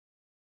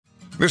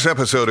This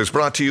episode is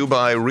brought to you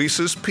by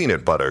Reese's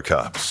Peanut Butter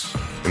Cups.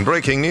 In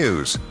breaking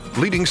news,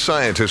 leading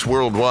scientists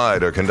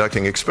worldwide are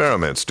conducting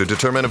experiments to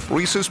determine if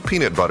Reese's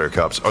Peanut Butter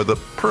Cups are the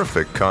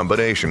perfect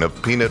combination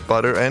of peanut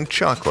butter and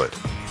chocolate.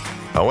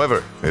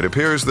 However, it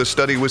appears the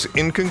study was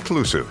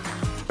inconclusive,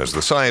 as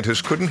the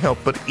scientists couldn't help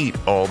but eat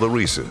all the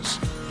Reese's.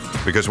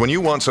 Because when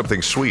you want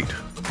something sweet,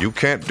 you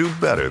can't do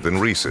better than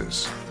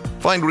Reese's.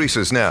 Find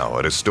Reese's now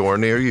at a store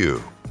near you.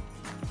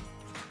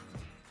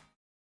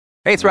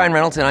 Hey, it's Ryan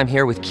Reynolds, and I'm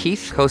here with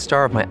Keith,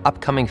 co-star of my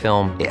upcoming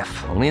film,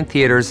 If, only in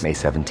theaters May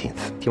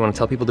 17th. Do you want to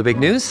tell people the big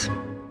news?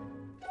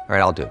 All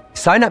right, I'll do it.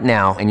 Sign up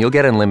now and you'll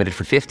get unlimited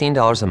for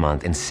 $15 a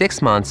month and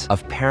 6 months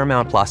of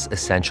Paramount Plus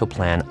Essential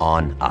Plan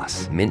on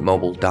us.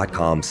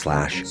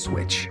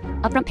 MintMobile.com/switch.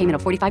 Upfront payment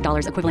of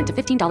 $45 equivalent to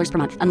 $15 per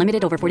month.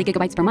 Unlimited over 40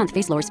 gigabytes per month.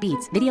 Face lower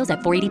speeds. Videos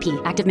at 480p.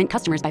 Active Mint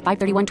customers by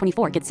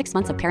 531.24 get 6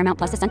 months of Paramount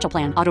Plus Essential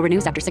Plan. Auto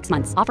renews after 6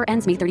 months. Offer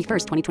ends May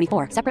 31st,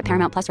 2024. Separate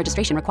Paramount Plus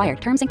registration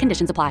required. Terms and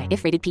conditions apply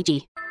if rated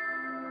PG.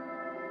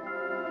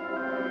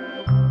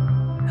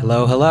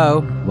 Hello,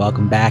 hello.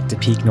 Welcome back to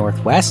Peak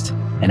Northwest,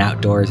 an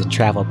outdoors and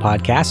travel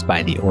podcast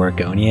by the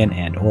Oregonian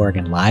and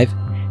Oregon Live,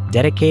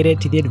 dedicated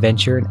to the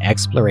adventure and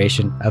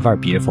exploration of our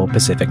beautiful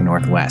Pacific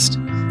Northwest.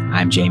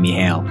 I'm Jamie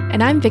Hale.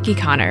 And I'm Vicki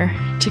Connor.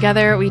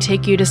 Together, we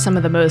take you to some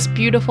of the most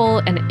beautiful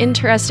and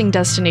interesting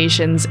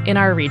destinations in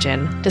our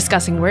region,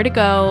 discussing where to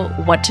go,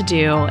 what to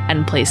do,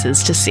 and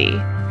places to see.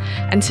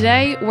 And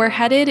today, we're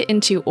headed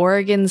into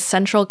Oregon's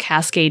Central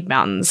Cascade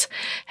Mountains,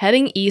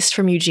 heading east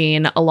from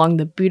Eugene along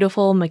the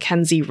beautiful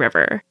McKenzie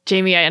River.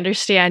 Jamie, I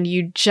understand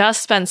you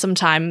just spent some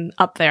time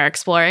up there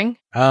exploring.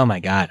 Oh my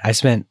God. I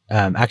spent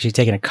actually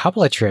taking a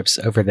couple of trips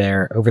over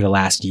there over the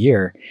last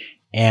year.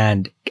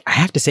 And I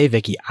have to say,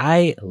 Vicki,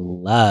 I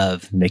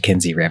love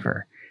McKenzie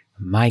River.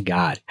 My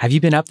God. Have you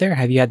been up there?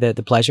 Have you had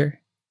the pleasure?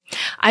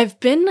 I've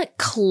been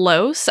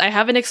close. I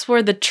haven't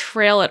explored the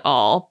trail at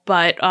all,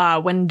 but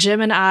when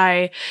Jim and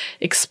I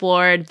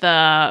explored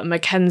the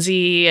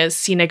McKenzie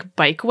Scenic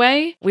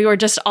Bikeway, we were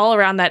just all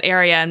around that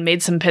area and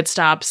made some pit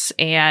stops,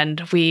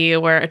 and we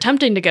were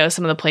attempting to go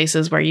some of the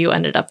places where you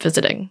ended up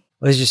visiting.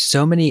 Well, there's just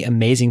so many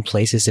amazing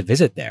places to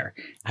visit there.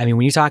 I mean,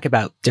 when you talk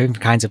about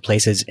different kinds of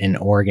places in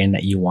Oregon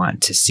that you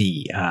want to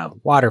see,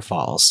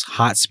 waterfalls,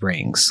 hot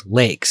springs,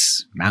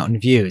 lakes, mountain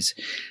views,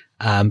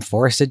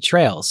 forested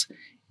trails,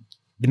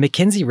 the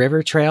McKenzie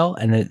River Trail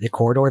and the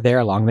corridor there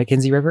along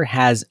McKenzie River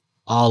has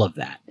all of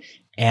that.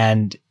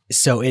 And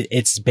so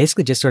it's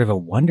basically just sort of a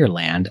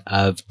wonderland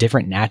of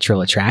different natural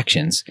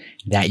attractions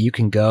that you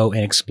can go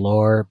and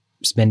explore,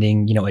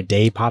 spending, a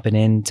day popping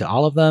into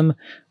all of them,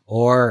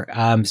 or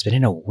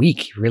spending a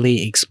week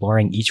really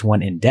exploring each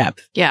one in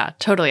depth. Yeah,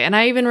 totally. And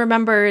I even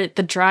remember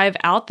the drive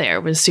out there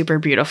was super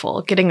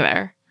beautiful, getting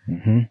there.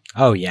 Mm-hmm.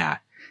 Oh, yeah.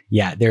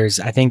 Yeah, there's,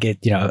 I think,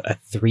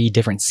 3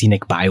 different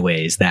scenic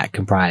byways that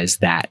comprise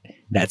that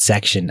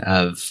section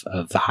of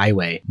the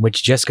highway,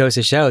 which just goes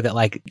to show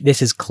that,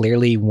 this is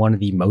clearly one of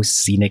the most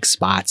scenic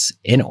spots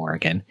in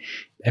Oregon.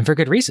 And for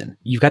good reason.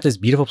 You've got this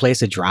beautiful place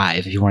to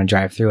drive if you want to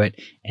drive through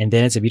it. And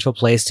then it's a beautiful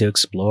place to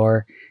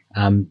explore.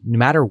 No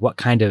matter what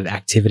kind of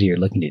activity you're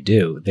looking to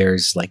do,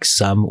 there's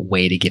some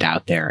way to get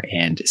out there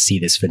and see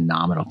this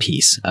phenomenal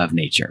piece of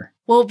nature.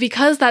 Well,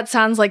 because that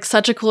sounds like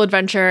such a cool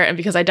adventure, and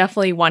because I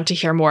definitely want to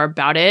hear more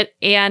about it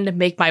and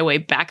make my way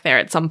back there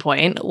at some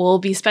point, we'll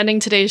be spending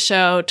today's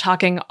show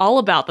talking all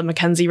about the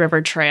McKenzie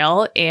River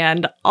Trail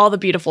and all the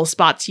beautiful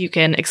spots you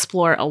can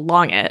explore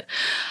along it.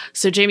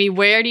 So, Jamie,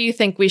 where do you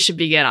think we should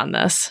begin on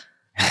this?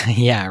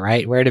 Yeah,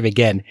 right. Where to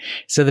begin?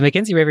 So the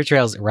McKenzie River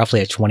Trail is roughly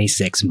a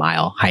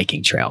 26-mile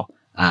hiking trail.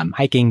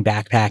 Hiking,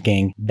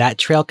 backpacking, that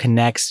trail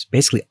connects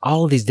basically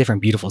all of these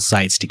different beautiful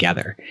sites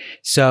together.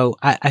 So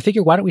I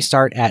figure, why don't we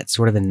start at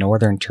sort of the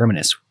northern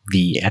terminus,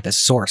 at the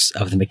source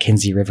of the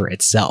McKenzie River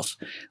itself,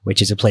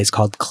 which is a place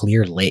called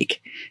Clear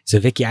Lake. So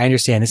Vicki, I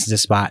understand this is a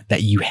spot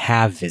that you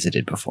have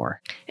visited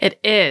before. It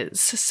is.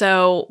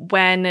 So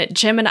when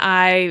Jim and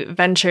I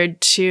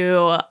ventured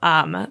to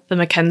the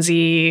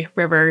McKenzie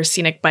River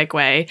Scenic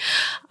Bikeway,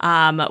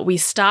 we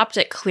stopped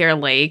at Clear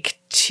Lake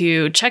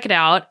to check it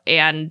out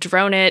and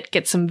drone it,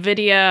 get some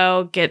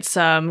video, get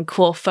some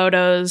cool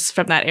photos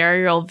from that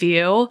aerial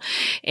view.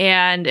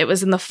 And it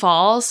was in the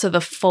fall, so the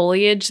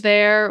foliage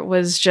there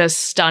was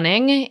just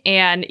stunning.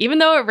 And even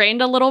though it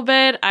rained a little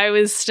bit, I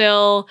was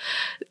still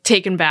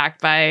taken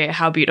back by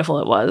how beautiful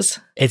it was.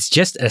 It's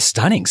just a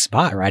stunning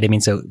spot, right? I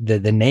mean, so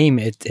the name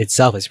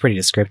itself is pretty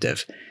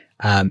descriptive.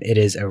 It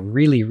is a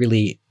really,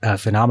 really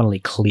phenomenally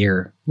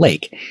clear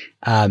lake.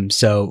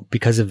 So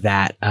because of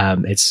that,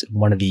 it's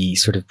one of the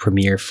sort of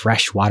premier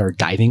freshwater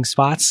diving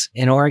spots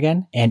in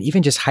Oregon. And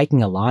even just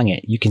hiking along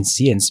it, you can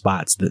see in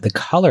spots the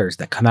colors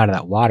that come out of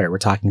that water. We're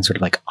talking sort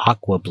of like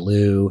aqua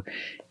blue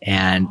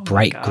and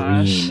bright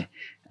green.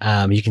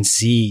 You can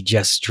see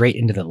just straight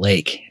into the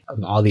lake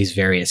all these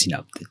various,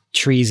 the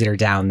trees that are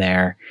down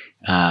there,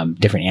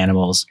 different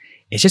animals.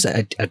 It's just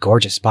a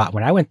gorgeous spot.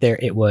 When I went there,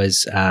 it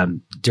was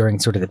during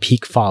sort of the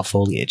peak fall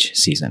foliage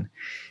season.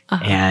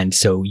 Uh-huh. And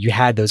so you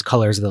had those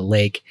colors of the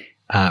lake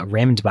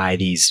rimmed by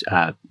these,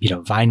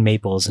 vine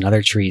maples and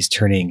other trees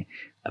turning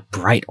a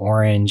bright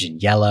orange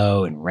and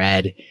yellow and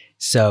red.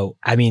 So,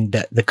 I mean,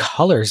 the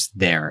colors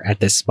there at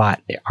this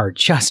spot are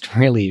just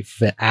really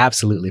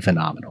absolutely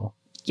phenomenal.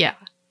 Yeah.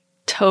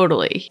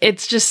 Totally.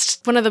 It's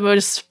just one of the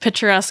most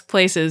picturesque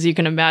places you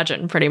can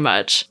imagine, pretty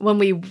much. When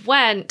we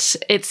went,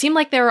 it seemed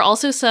like there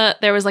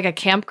was like a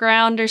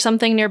campground or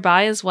something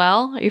nearby as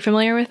well. Are you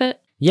familiar with it?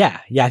 Yeah.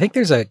 I think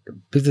there's a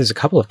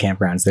couple of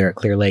campgrounds there at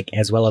Clear Lake,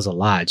 as well as a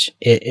lodge.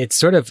 It's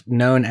sort of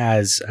known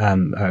as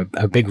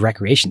a big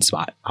recreation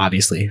spot,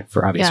 obviously,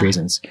 for obvious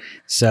reasons.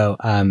 So,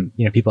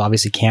 people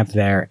obviously camp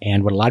there,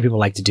 and what a lot of people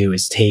like to do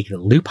is take the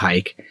loop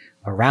hike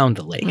around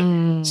the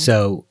lake.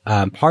 So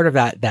part of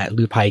that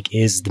loop hike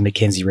is the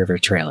McKenzie River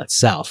Trail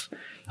itself.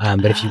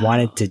 But if you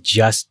wanted to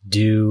just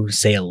do,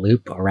 say, a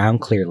loop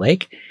around Clear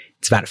Lake,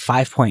 it's about a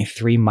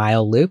 5.3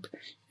 mile loop,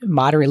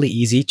 moderately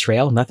easy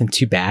trail, nothing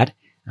too bad.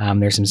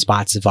 There's some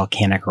spots of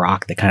volcanic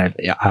rock that kind of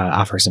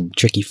offer some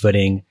tricky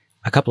footing,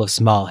 a couple of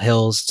small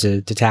hills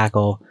to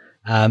tackle.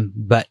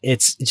 But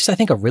it's just, I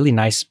think, a really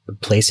nice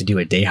place to do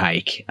a day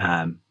hike,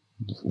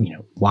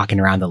 walking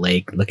around the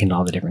lake, looking at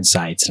all the different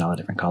sites and all the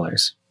different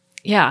colors.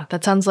 Yeah,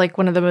 that sounds like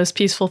one of the most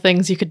peaceful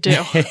things you could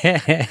do.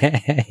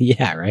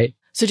 Yeah, right.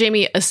 So,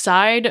 Jamie,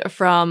 aside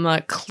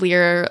from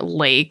Clear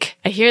Lake,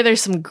 I hear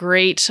there's some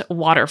great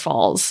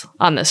waterfalls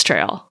on this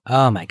trail.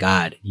 Oh my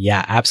God.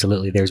 Yeah,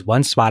 absolutely. There's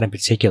one spot in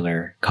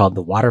particular called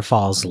the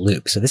Waterfalls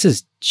Loop. So this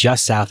is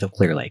just south of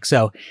Clear Lake.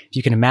 So if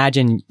you can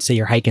imagine, say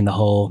you're hiking the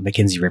whole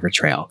McKenzie River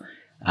Trail.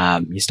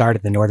 You start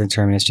at the northern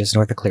terminus just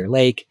north of Clear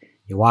Lake.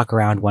 You walk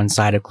around one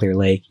side of Clear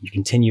Lake. You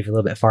continue a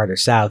little bit farther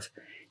south,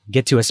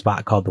 get to a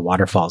spot called the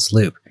Waterfalls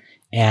Loop.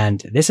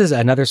 And this is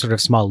another sort of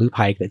small loop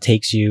hike that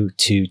takes you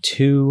to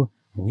two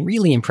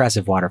really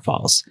impressive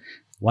waterfalls.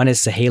 One is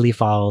Sahaley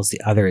Falls. The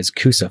other is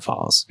Coosa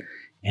Falls.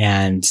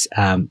 And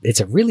it's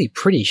a really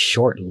pretty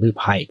short loop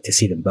hike to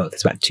see them both.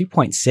 It's about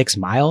 2.6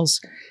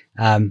 miles.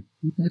 Kind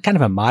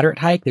of a moderate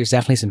hike. There's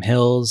definitely some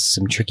hills,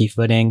 some tricky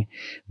footing,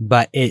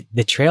 but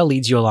the trail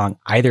leads you along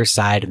either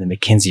side of the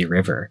McKenzie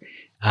River.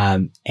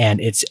 And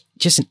it's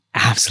just an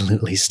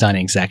absolutely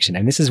stunning section.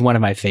 And this is one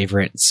of my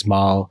favorite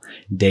small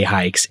day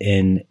hikes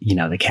in, in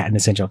the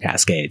Central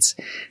Cascades.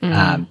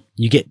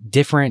 You get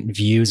different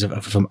views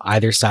from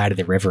either side of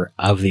the river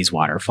of these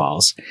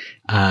waterfalls.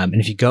 And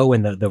if you go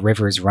when the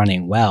river is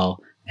running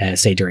well,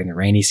 say during the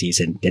rainy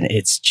season, then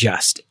it's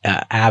just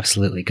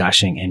absolutely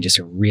gushing and just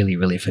a really,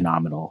 really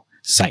phenomenal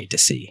sight to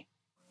see.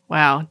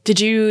 Wow. Did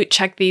you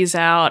check these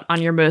out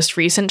on your most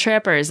recent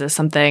trip, or is this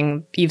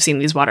something you've seen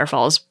these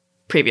waterfalls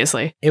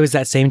previously? It was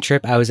that same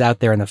trip. I was out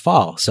there in the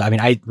fall. So,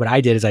 what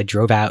I did is I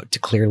drove out to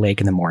Clear Lake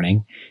in the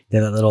morning,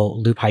 did a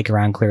little loop hike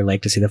around Clear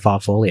Lake to see the fall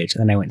foliage.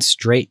 And then I went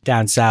straight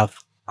down south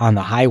on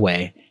the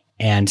highway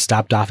and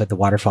stopped off at the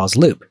Waterfalls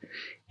Loop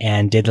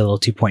and did a little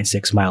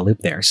 2.6 mile loop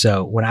there.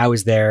 So when I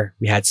was there,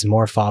 we had some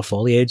more fall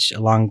foliage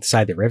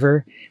alongside the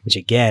river, which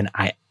again,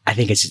 I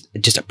think is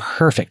just a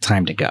perfect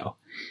time to go.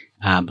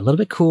 A little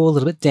bit cool, a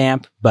little bit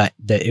damp, but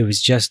it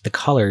was just the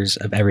colors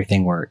of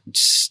everything were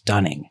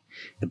stunning.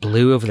 The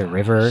blue of the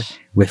river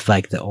with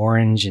like the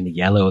orange and the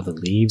yellow of the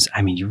leaves.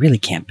 You really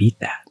can't beat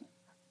that.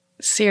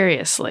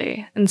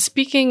 Seriously. And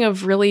speaking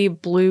of really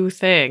blue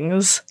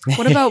things,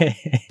 what about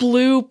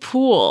Blue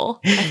Pool?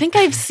 I think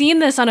I've seen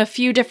this on a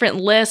few different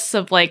lists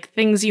of like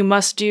things you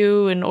must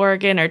do in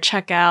Oregon or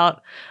check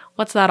out.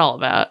 What's that all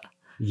about?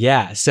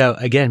 Yeah. So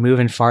again,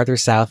 moving farther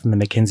south in the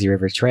McKenzie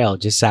River Trail,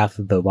 just south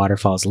of the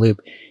Waterfalls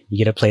Loop, you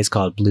get a place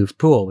called Blue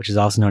Pool, which is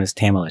also known as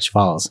Tamalich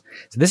Falls.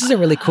 So this is a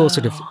really cool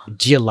sort of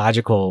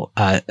geological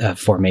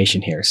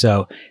formation here.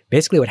 So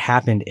basically what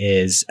happened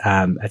is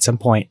at some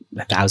point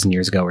 1,000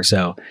 years ago or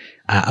so,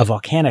 a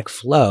volcanic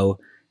flow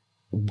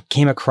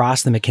came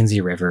across the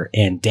McKenzie River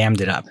and dammed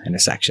it up in a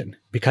section.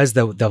 Because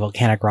the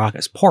volcanic rock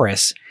is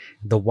porous,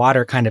 the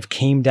water kind of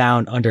came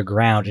down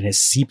underground and has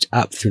seeped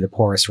up through the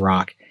porous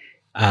rock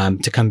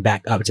to come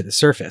back up to the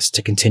surface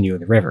to continue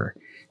the river.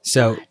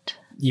 So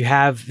you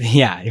have,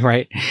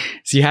 right.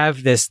 So you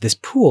have this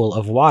pool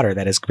of water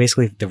that is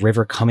basically the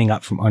river coming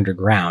up from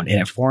underground,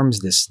 and it forms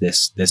this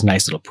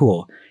nice little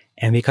pool.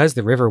 And because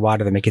the river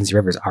water, the McKenzie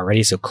River, is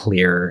already so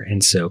clear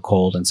and so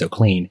cold and so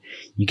clean,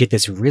 you get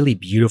this really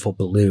beautiful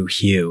blue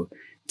hue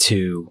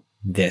to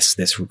this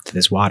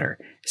water,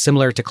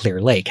 similar to Clear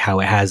Lake,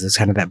 how it has this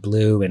kind of that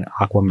blue and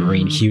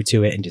aquamarine hue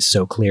to it and just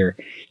so clear.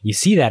 You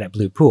see that at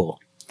Blue Pool.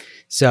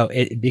 So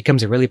it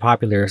becomes a really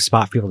popular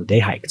spot for people to day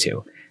hike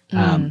to.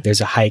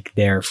 There's a hike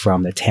there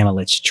from the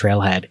Tamalich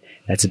Trailhead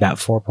that's about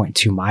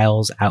 4.2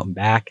 miles out and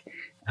back.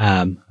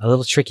 A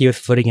little tricky with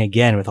footing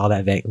again with all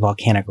that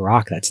volcanic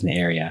rock that's in the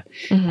area.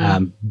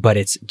 But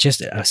it's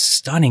just a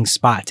stunning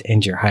spot to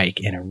end your hike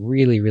and a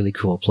really, really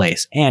cool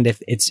place. And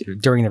if it's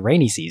during the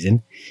rainy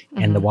season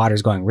and the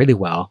water's going really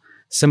well,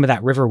 some of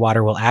that river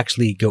water will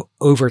actually go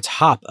over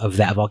top of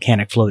that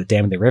volcanic flow that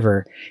dammed the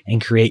river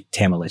and create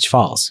Tamalich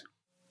Falls.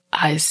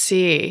 I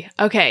see.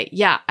 Okay.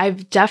 Yeah.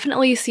 I've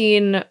definitely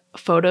seen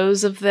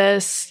photos of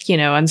this,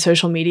 on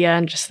social media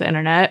and just the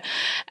internet.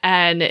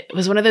 And it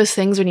was one of those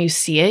things when you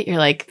see it, you're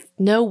like,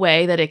 no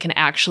way that it can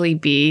actually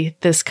be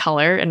this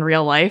color in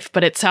real life,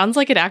 but it sounds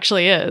like it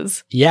actually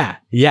is. Yeah,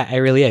 it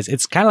really is.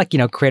 It's kind of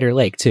like, Crater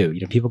Lake too.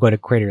 People go to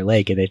Crater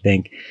Lake and they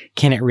think,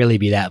 can it really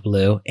be that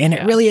blue? And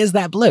it really is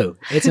that blue.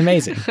 It's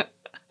amazing.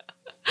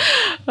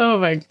 Oh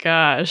my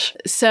gosh.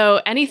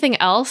 So anything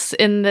else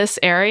in this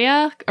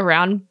area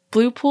around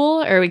Blue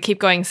Pool, or we keep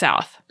going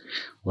south?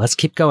 Let's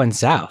keep going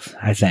south,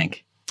 I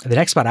think. The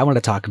next spot I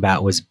wanted to talk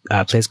about was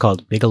a place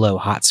called Bigelow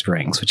Hot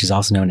Springs, which is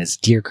also known as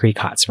Deer Creek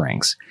Hot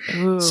Springs.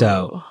 Ooh.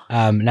 So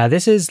now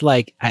this is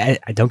like, I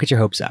don't get your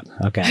hopes up.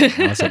 Okay.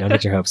 Also, don't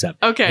get your hopes up.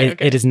 Okay.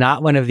 It is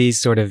not one of these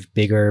sort of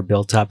bigger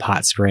built up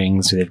hot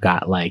springs where they've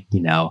got like,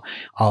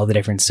 all the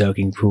different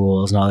soaking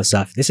pools and all this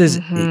stuff. This is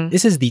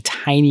the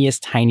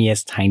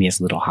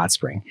tiniest little hot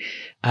spring.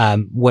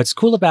 What's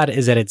cool about it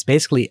is that it's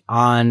basically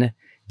on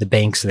the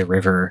banks of the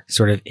river,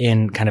 sort of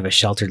in kind of a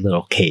sheltered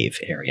little cave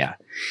area.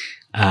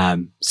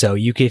 So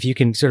if you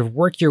can sort of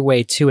work your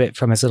way to it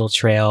from this little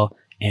trail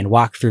and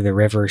walk through the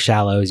river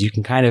shallows, you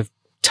can kind of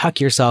tuck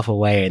yourself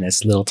away in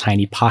this little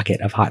tiny pocket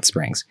of hot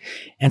springs.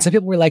 And some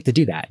people would like to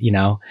do that,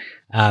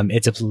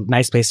 it's a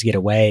nice place to get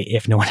away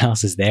if no one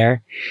else is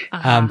there.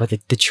 But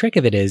the trick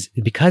of it is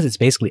because it's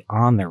basically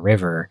on the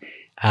river,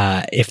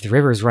 if the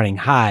river is running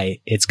high,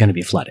 it's going to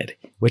be flooded,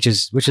 which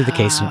is the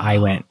case when I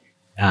went,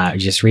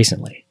 just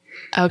recently.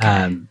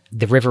 Okay.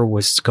 The river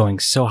was going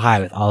so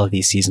high with all of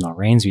these seasonal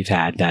rains we've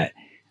had that,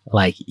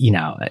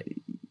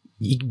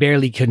 you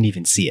barely couldn't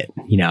even see it.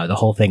 The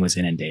whole thing was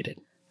inundated.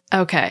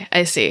 Okay,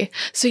 I see.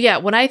 So yeah,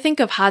 when I think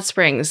of hot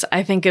springs,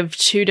 I think of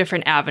two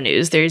different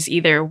avenues. There's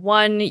either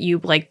one, you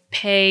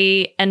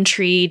pay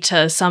entry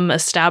to some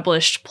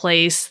established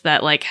place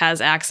that has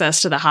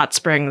access to the hot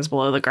springs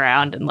below the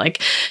ground and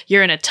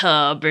you're in a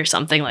tub or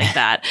something like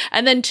that.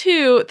 And then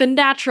two, the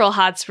natural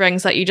hot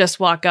springs that you just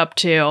walk up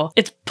to.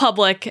 It's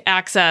public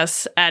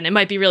access and it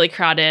might be really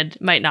crowded,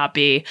 might not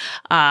be,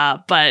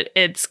 but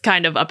it's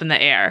kind of up in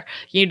the air.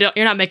 You're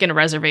not making a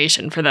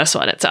reservation for this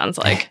one, it sounds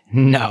like.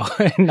 No,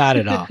 not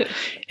at all.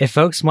 If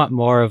folks want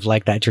more of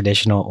that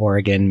traditional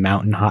Oregon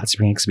mountain hot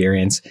spring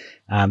experience,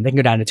 they can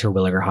go down to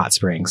Terwilliger Hot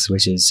Springs,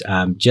 which is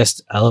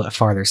just a little bit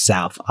farther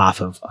south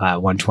off of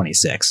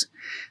 126.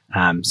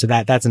 So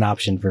that's an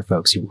option for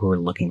folks who are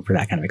looking for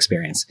that kind of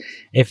experience.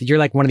 If you're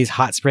one of these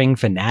hot spring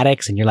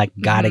fanatics and you're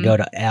gotta go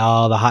to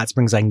all the hot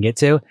springs I can get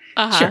to,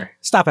 sure,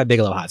 stop at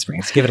Bigelow Hot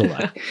Springs, give it a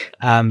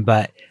look.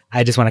 But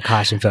I just want to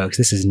caution folks,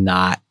 this is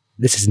not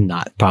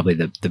probably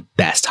the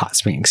best hot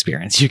spring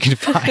experience you can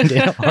find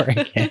in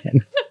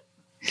Oregon.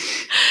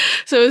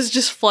 So it was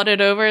just flooded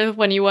over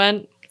when you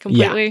went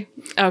completely?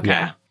 Yeah.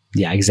 Okay.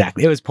 Yeah,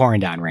 exactly. It was pouring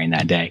down rain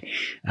that day.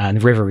 The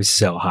river was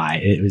so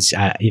high. It was,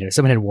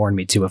 someone had warned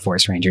me to a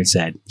forest ranger and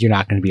said, you're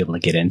not going to be able to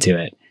get into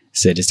it.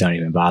 So just don't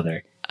even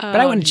bother.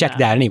 But I wanted to check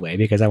that anyway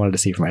because I wanted to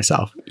see for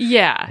myself.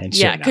 Yeah.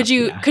 Sure enough, could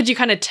you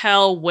kind of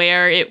tell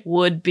where it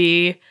would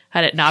be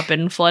had it not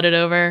been flooded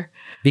over?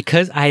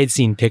 Because I had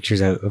seen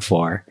pictures of it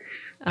before,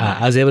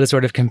 I was able to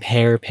sort of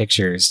compare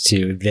pictures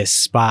to this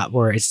spot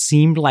where it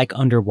seemed like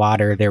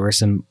underwater there were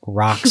some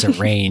rocks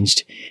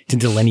arranged to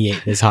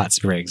delineate this hot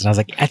springs. And I was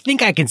like, I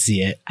think I can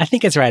see it. I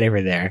think it's right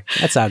over there.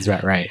 That sounds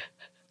about right.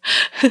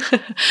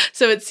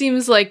 So it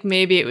seems like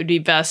maybe it would be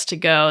best to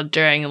go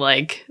during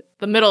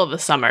the middle of the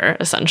summer,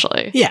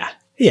 essentially. Yeah,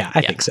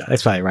 I think so.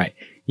 That's probably right.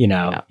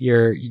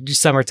 Your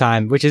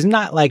summertime, which is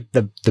not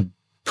the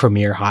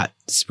premier hot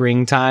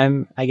spring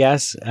time, I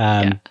guess.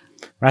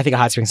 When I think of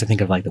hot springs, I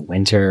think of the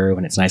winter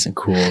when it's nice and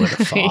cool, or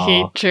the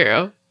fall.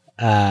 True.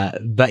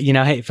 But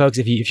hey, folks,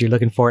 if you're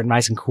looking for it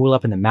nice and cool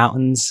up in the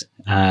mountains,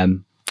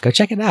 go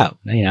check it out.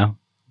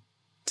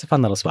 It's a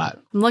fun little spot.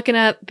 I'm looking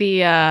at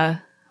the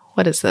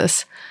what is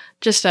this?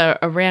 Just a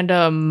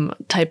random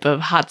type of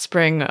hot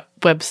spring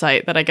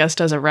website that I guess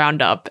does a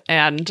roundup,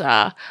 and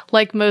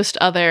like most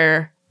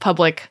other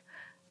public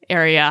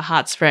area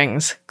hot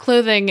springs,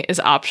 clothing is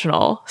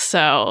optional.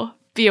 So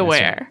be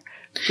aware.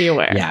 Right. Be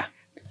aware. Yeah.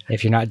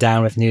 If you're not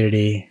down with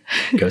nudity,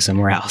 go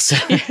somewhere else.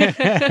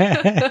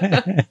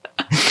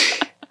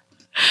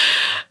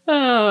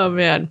 Oh,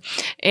 man.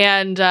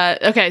 And,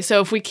 okay,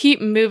 so if we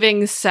keep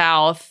moving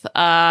south,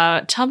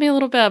 tell me a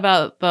little bit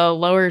about the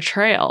lower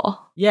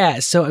trail. Yeah,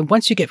 so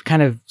once you get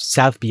kind of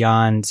south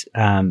beyond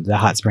the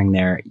hot spring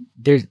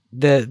there's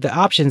the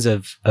options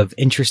of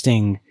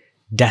interesting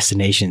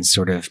destinations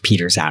sort of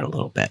peters out a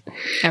little bit.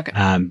 Okay.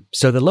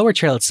 So the lower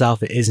trail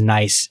itself is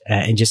nice,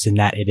 and just in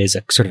that it is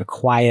a sort of a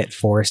quiet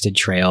forested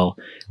trail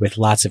with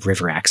lots of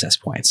river access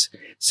points.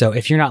 So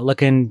if you're not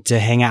looking to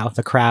hang out with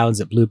the crowds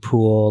at Blue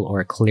Pool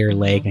or Clear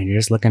Lake, and you're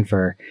just looking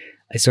for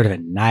a sort of a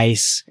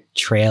nice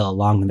trail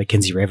along the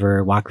McKenzie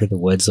River, walk through the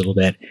woods a little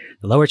bit,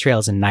 the lower trail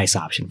is a nice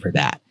option for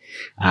that.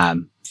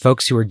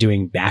 Folks who are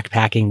doing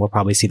backpacking will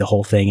probably see the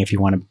whole thing if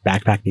you want to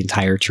backpack the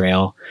entire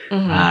trail.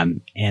 Mm-hmm.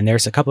 And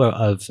there's a couple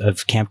of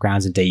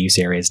campgrounds and day use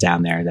areas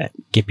down there that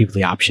give people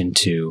the option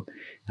to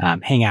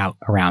hang out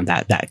around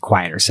that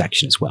quieter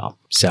section as well.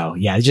 So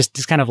yeah, it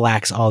just kind of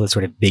lacks all the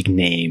sort of big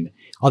name,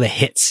 all the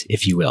hits,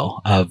 if you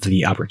will, of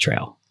the upper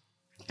trail.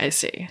 I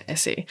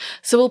see.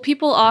 So will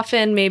people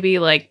often maybe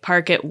like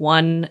park at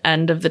one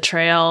end of the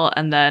trail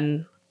and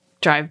then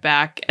drive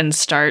back and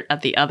start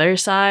at the other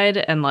side,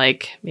 and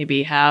like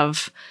maybe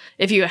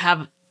if you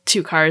have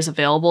two cars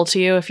available to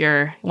you if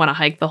you want to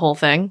hike the whole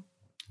thing?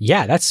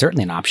 Yeah, that's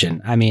certainly an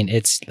option. I mean,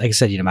 it's like I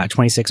said, about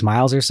 26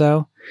 miles or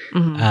so.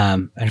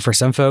 And for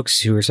some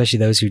folks especially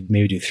those who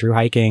maybe do through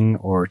hiking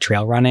or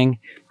trail running,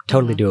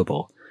 totally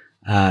doable.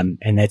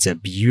 And that's a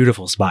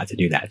beautiful spot to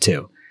do that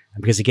too.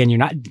 Because again, you're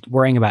not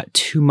worrying about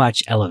too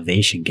much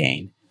elevation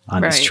gain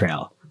on this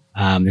trail.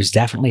 There's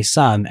definitely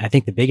some. I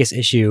think the biggest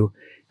issue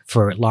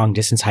for long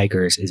distance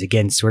hikers is,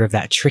 again, sort of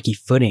that tricky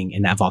footing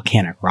in that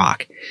volcanic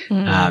rock.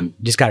 You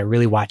just got to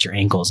really watch your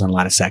ankles in a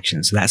lot of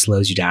sections. So that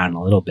slows you down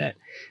a little bit.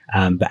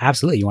 But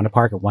absolutely, you want to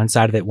park at one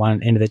side of it,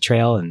 one end of the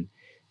trail, and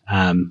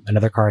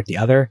another car at the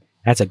other.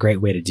 That's a great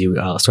way to do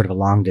sort of a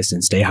long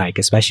distance day hike,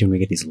 especially when we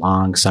get these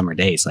long summer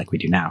days like we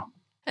do now.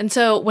 And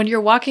so when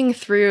you're walking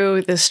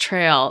through this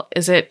trail,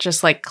 is it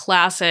just like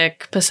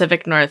classic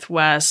Pacific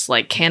Northwest,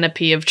 like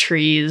canopy of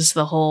trees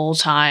the whole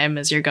time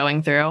as you're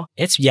going through?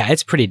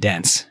 It's pretty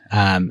dense.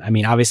 I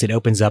mean, obviously it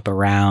opens up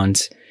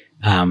around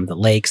the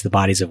lakes, the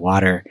bodies of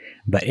water,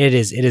 but it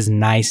is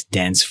nice,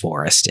 dense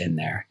forest in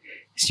there.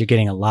 So you're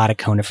getting a lot of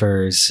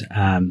conifers,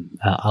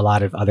 a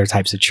lot of other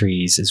types of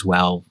trees as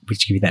well,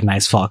 which give you that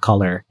nice fall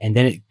color. And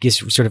then it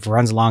just sort of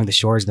runs along the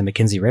shores of the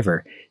McKenzie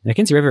River. The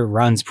McKenzie River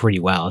runs pretty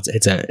well.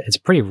 It's a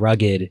pretty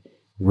rugged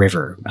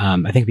river.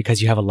 I think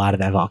because you have a lot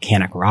of that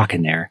volcanic rock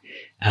in there,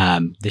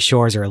 the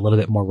shores are a little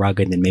bit more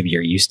rugged than maybe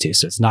you're used to.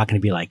 So it's not going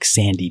to be like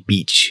sandy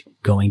beach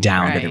going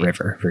down to the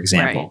river, for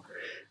example.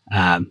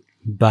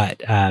 But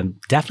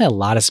definitely a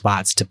lot of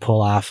spots to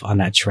pull off on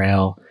that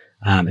trail.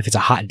 If it's a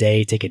hot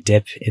day, take a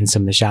dip in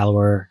some of the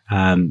shallower,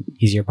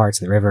 easier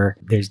parts of the river.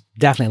 There's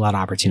definitely a lot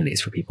of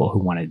opportunities for people who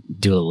want to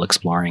do a little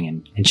exploring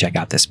and check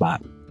out this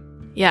spot.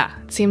 Yeah,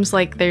 it seems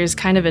like there's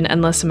kind of an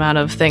endless amount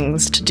of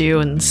things to do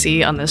and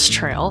see on this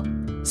trail.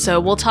 So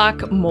we'll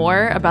talk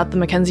more about the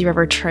McKenzie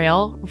River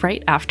Trail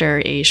right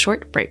after a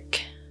short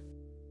break.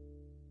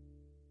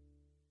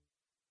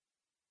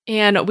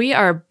 And we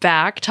are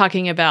back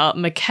talking about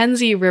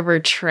McKenzie River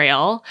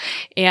Trail.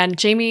 And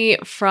Jamie,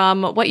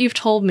 from what you've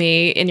told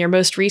me in your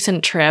most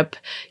recent trip,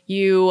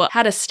 you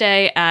had a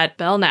stay at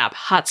Belknap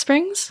Hot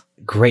Springs.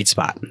 Great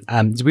spot.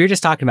 We were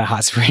just talking about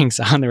hot springs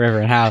on the river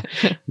and how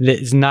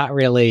it's not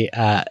really,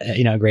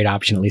 a great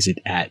option, at least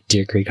at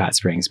Deer Creek Hot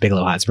Springs,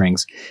 Bigelow Hot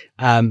Springs.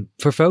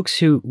 For folks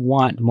who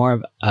want more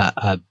of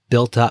a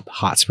built-up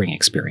hot spring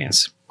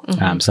experience,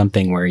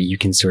 something where you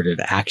can sort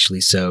of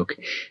actually soak,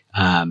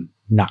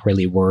 not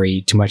really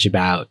worry too much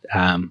about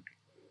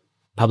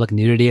public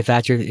nudity if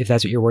that's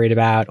what you're worried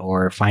about,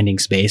 or finding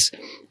space.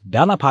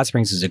 Belknap Hot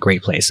Springs is a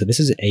great place. So this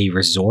is a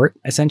resort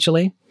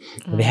essentially.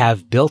 They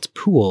have built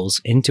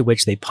pools into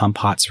which they pump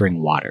hot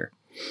spring water.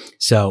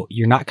 So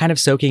you're not kind of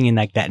soaking in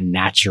like that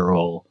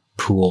natural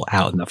pool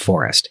out in the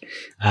forest.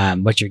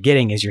 What you're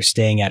getting is you're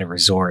staying at a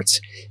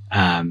resort.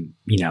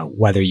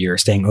 Whether you're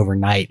staying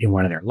overnight in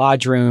one of their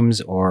lodge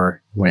rooms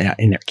or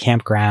in their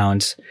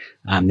campgrounds.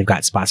 They've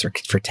got spots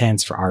for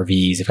tents, for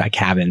RVs. They've got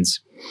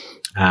cabins.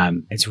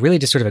 It's really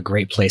just sort of a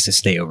great place to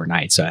stay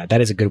overnight. So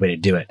that is a good way to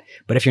do it.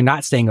 But if you're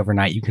not staying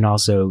overnight, you can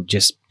also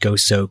just go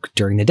soak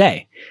during the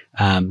day.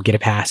 Get a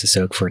pass to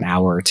soak for an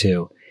hour or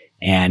two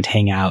and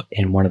hang out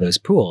in one of those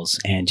pools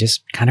and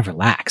just kind of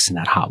relax in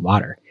that hot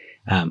water.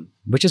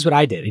 Which is what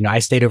I did. I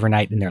stayed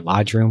overnight in their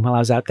lodge room while I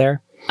was out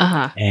there,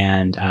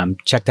 and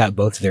checked out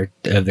both of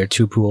their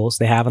two pools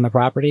they have on the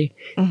property.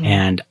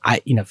 And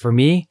for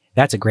me,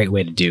 that's a great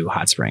way to do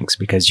hot springs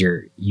because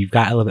you've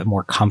got a little bit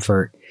more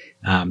comfort.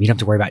 You don't have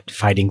to worry about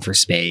fighting for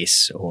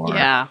space or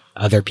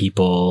other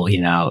people.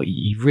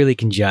 You really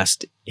can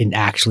just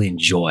actually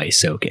enjoy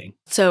soaking.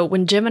 So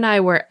when Jim and I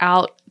were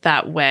out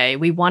that way,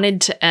 we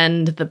wanted to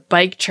end the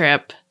bike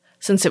trip.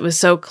 Since it was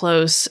so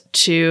close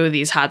to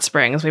these hot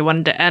springs, we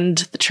wanted to end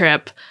the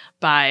trip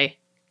by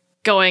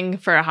going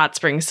for a hot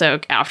spring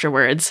soak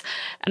afterwards.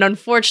 And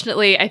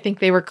unfortunately, I think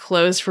they were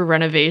closed for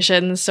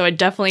renovations. So I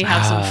definitely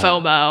have some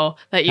FOMO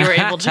that you were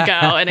able to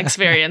go and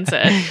experience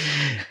it.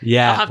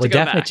 Yeah, we'll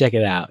definitely check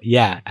it out.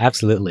 Yeah,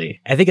 absolutely.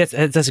 I think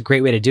that's a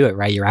great way to do it,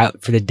 right? You're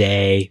out for the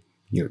day,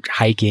 you're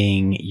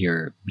hiking,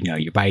 you're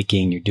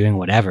biking, you're doing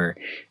whatever.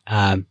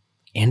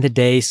 In the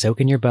day,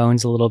 soaking your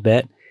bones a little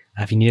bit.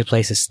 If you need a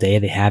place to stay,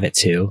 they have it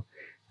too.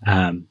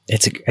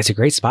 It's a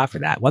great spot for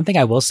that. One thing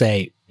I will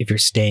say, if you're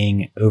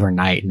staying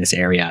overnight in this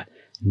area,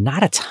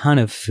 not a ton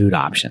of food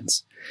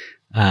options.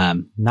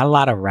 Not a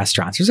lot of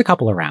restaurants. There's a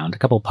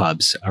couple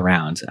pubs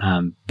around,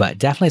 but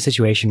definitely a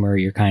situation where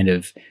you're kind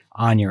of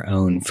on your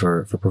own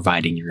for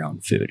providing your own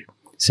food.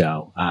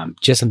 So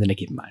just something to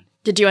keep in mind.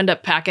 Did you end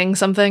up packing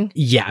something?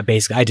 Yeah,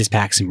 basically, I just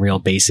packed some real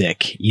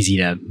basic, easy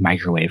to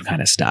microwave kind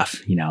of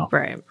stuff,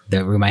 Right.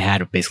 The room I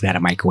had basically had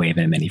a microwave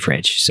and a mini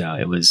fridge. So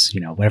it was,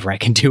 whatever I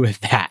can do with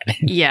that.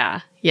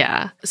 Yeah.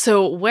 Yeah.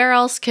 So where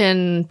else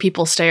can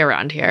people stay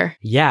around here?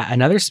 Yeah,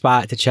 another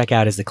spot to check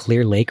out is the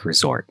Clear Lake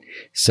Resort.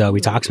 So we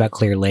talked about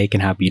Clear Lake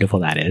and how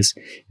beautiful that is.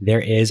 There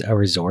is a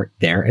resort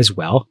there as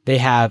well. They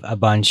have a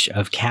bunch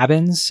of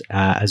cabins,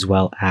 as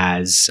well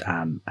as,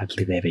 I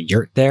believe they have a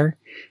yurt there.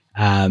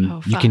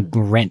 You can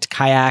rent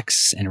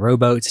kayaks and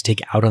rowboats to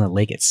take out on the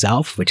lake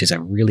itself, which is a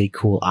really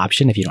cool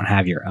option if you don't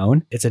have your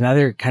own. It's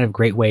another kind of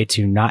great way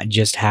to not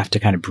just have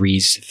to kind of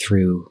breeze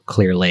through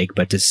Clear Lake,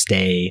 but to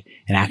stay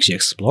and actually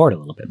explore it a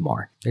little bit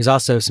more. There's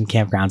also some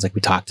campgrounds like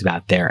we talked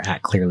about there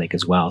at Clear Lake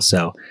as well.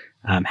 So,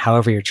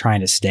 however you're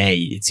trying to stay,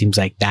 it seems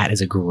like that is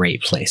a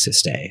great place to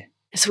stay.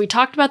 So we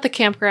talked about the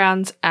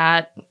campgrounds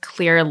at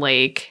Clear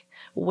Lake.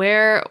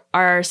 Where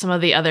are some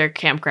of the other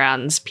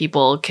campgrounds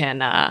people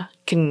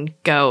can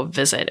go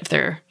visit if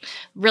they're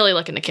really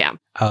looking to camp?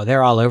 Oh,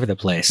 they're all over the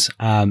place.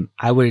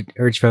 I would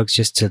urge folks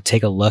just to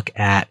take a look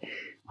at,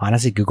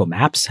 honestly, Google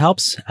Maps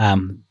helps.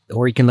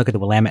 Or you can look at the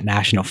Willamette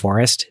National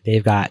Forest.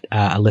 They've got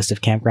a list of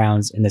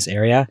campgrounds in this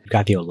area. You've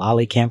got the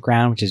Olali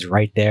Campground, which is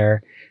right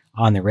there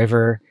on the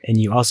river. And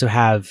you also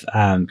have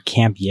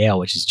Camp Yale,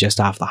 which is just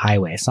off the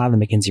highway. It's not on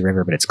the McKenzie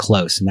River, but it's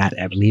close. And that,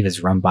 I believe,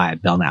 is run by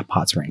Belknap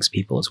Hot Springs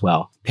people as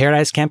well.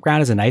 Paradise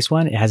Campground is a nice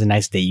one. It has a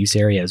nice day use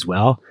area as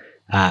well,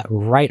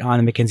 right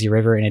on the McKenzie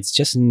River. And it's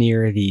just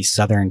near the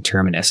southern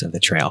terminus of the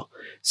trail.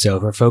 So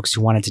for folks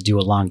who wanted to do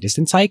a long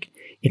distance hike,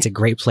 it's a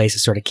great place to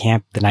sort of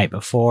camp the night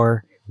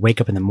before, wake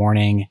up in the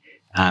morning,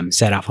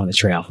 set off on the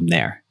trail from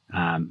there,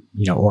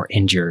 or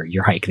end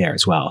your hike there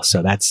as well.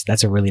 So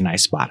that's a really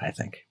nice spot, I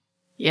think.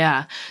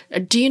 Yeah.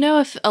 Do you know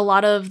if a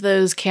lot of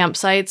those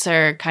campsites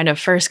are kind of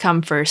first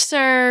come, first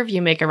serve?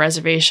 You make a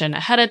reservation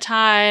ahead of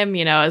time,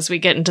 as we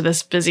get into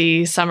this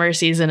busy summer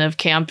season of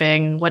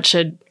camping, what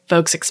should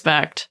folks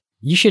expect?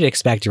 You should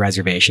expect a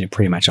reservation at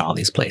pretty much all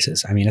these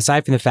places. I mean,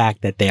 aside from the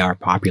fact that they are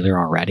popular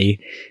already,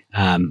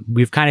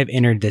 we've kind of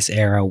entered this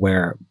era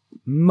where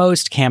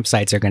most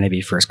campsites are going to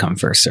be first come,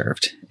 first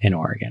served in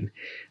Oregon.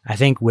 I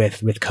think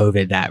with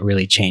COVID, that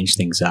really changed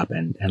things up,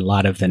 and a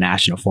lot of the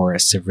national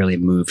forests have really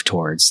moved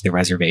towards the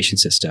reservation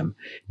system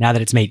now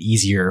that it's made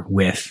easier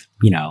with,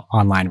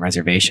 online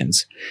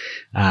reservations.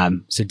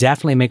 So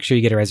definitely make sure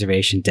you get a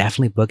reservation.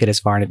 Definitely book it as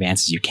far in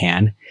advance as you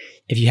can.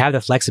 If you have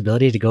the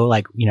flexibility to go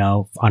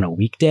on a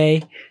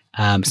weekday,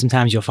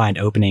 sometimes you'll find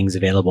openings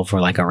available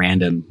for like a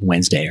random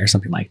Wednesday or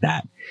something like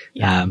that.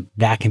 Yeah.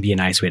 That can be a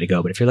nice way to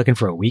go. But if you're looking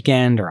for a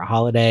weekend or a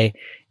holiday,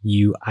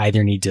 you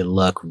either need to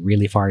look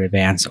really far in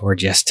advance or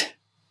just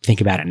think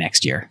about it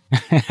next year.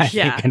 I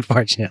think,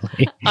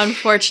 unfortunately.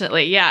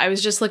 Unfortunately. Yeah. I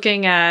was just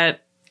looking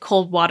at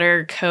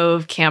Coldwater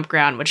Cove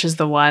Campground, which is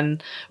one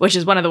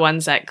of the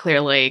ones at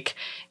Clear Lake.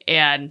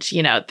 And,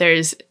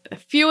 there's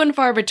few and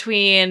far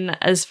between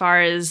as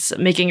far as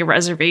making a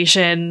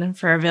reservation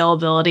for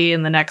availability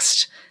in the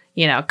next,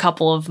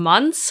 couple of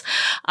months.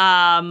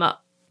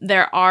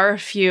 There are a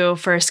few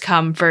first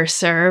come, first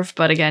serve,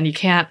 but again, you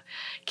can't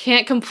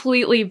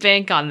completely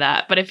bank on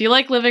that. But if you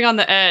like living on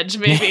the edge,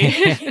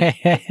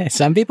 maybe.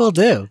 Some people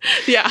do.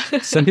 Yeah.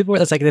 Some people,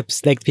 it's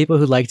like people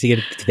who like to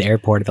get to the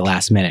airport at the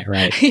last minute,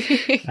 right?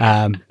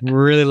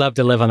 Really love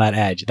to live on that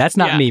edge. That's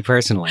not me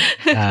personally.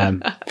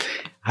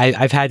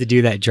 I've had to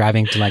do that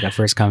driving to like a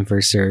first come,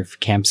 first serve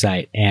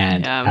campsite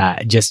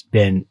and just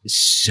been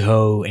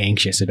so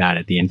anxious about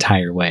it the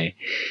entire way.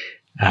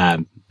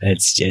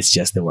 It's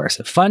just the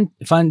worst. Fun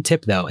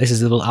tip though. This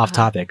is a little off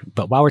topic,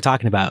 but while we're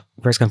talking about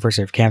first come, first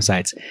serve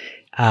campsites,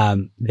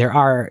 there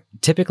are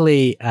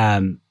typically,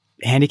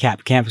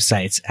 handicapped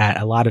campsites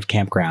at a lot of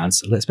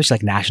campgrounds, especially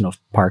like national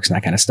parks and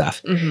that kind of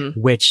stuff,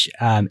 which,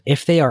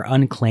 if they are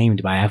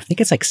unclaimed by, I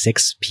think it's like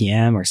 6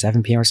 p.m. or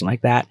 7 p.m. or something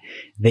like that,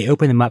 they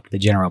open them up to the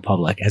general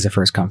public as a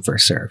first come,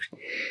 first serve.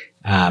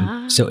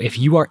 So if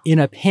you are in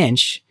a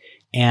pinch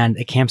and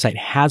a campsite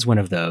has one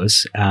of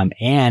those,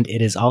 and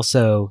it is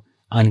also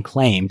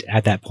unclaimed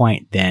at that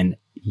point, then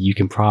you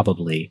can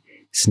probably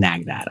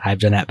snag that. I've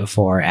done that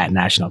before at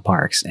national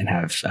parks and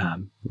have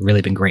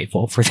really been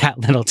grateful for that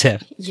little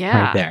tip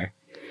right there.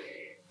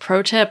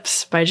 Pro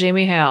tips by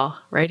Jamie Hale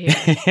right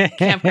here.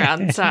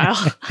 Campground style.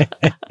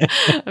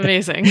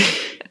 Amazing.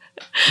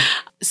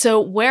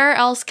 So where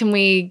else can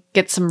we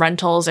get some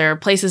rentals or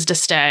places to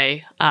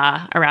stay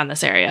around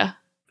this area?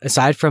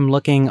 Aside from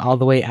looking all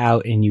the way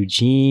out in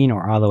Eugene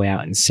or all the way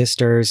out in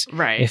Sisters,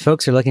 right? If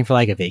folks are looking for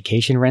like a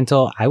vacation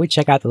rental, I would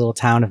check out the little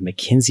town of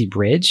McKenzie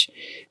Bridge,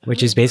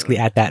 which is basically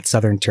at that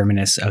southern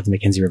terminus of the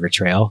McKenzie River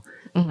Trail.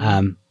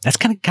 That's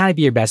kind of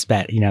be your best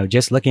bet.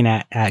 Just looking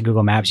at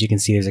Google Maps, you can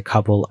see there's a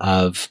couple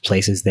of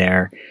places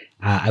there.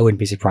 I wouldn't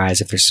be surprised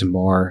if there's some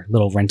more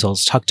little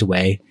rentals tucked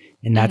away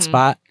in that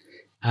spot.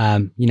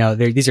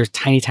 These are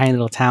tiny, tiny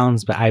little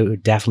towns, but I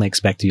would definitely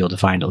expect to be able to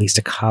find at least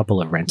a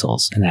couple of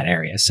rentals in that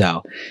area.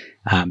 So,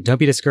 don't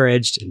be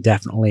discouraged.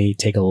 Definitely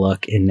take a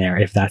look in there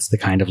if that's the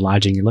kind of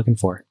lodging you're looking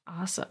for.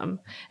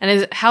 Awesome.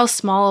 And how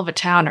small of a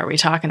town are we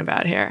talking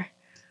about here?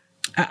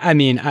 I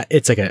mean,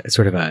 it's like a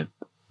sort of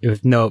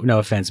with no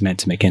offense meant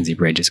to McKenzie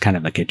Bridge. It's kind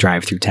of like a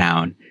drive-through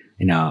town.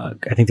 I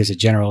think there's a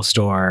general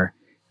store.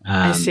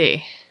 I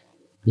see.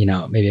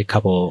 Maybe a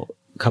couple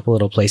couple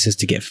little places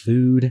to get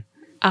food.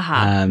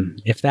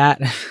 If that.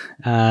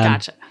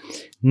 Gotcha.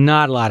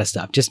 Not a lot of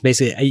stuff. Just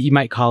basically, you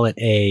might call it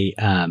a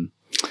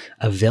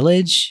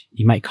village.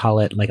 You might call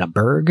it like a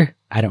burg.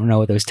 I don't know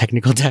what those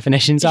technical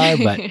definitions are,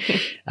 but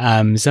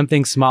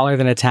something smaller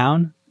than a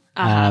town,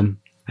 I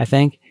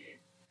think,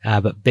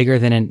 but bigger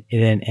than an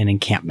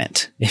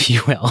encampment, if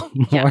you will.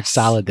 More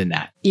solid than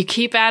that. You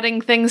keep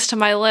adding things to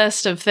my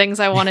list of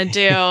things I want to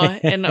do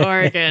in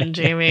Oregon,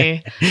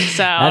 Jamie. So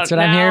that's what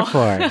I'm here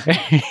for.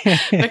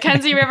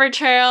 McKenzie River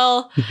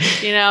Trail,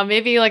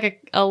 maybe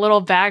like a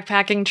little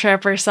backpacking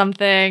trip or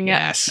something.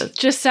 Yes. It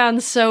just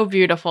sounds so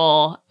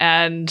beautiful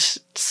and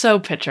so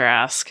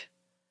picturesque.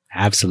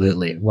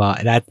 Absolutely. Well,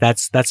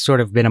 that's sort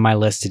of been on my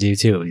list to do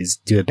too, is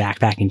do a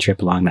backpacking trip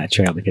along that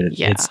trail, because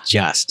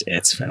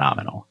it's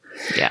phenomenal.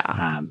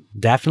 Yeah.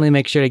 Definitely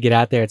make sure to get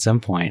out there at some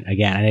point.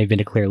 Again, I know you've been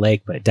to Clear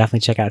Lake, but definitely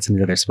check out some of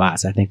the other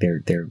spots. I think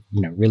they're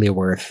really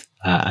worth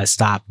a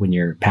stop when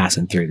you're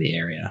passing through the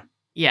area.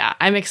 Yeah.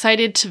 I'm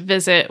excited to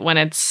visit when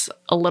it's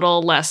a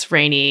little less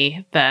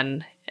rainy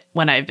than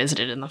when I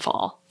visited in the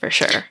fall, for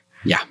sure.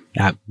 Yeah.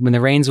 When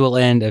the rains will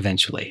end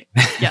eventually.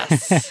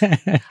 Yes.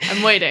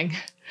 I'm waiting.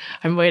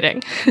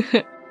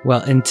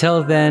 Well,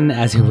 until then,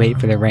 as we wait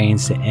for the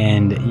rains to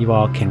end, you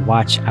all can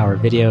watch our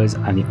videos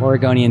on the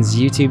Oregonians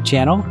YouTube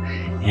channel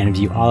and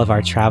view all of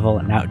our travel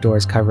and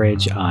outdoors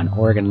coverage on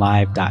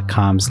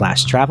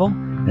OregonLive.com/travel,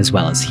 as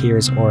well as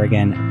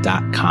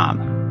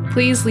Here'sOregon.com.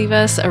 Please leave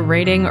us a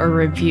rating or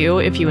review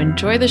if you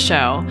enjoy the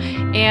show.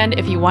 And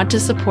if you want to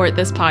support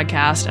this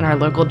podcast and our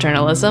local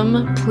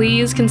journalism,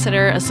 please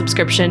consider a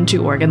subscription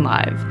to Oregon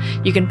Live.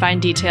 You can find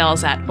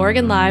details at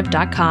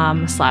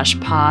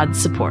OregonLive.com/pod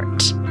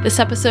support. This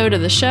episode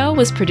of the show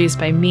was produced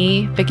by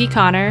me, Vicki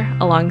Connor,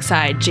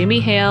 alongside Jamie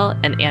Hale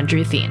and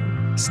Andrew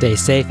Thien. Stay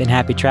safe and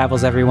happy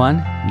travels,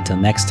 everyone. Until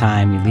next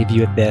time, we leave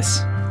you with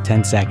this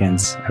 10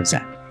 seconds of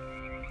Zen.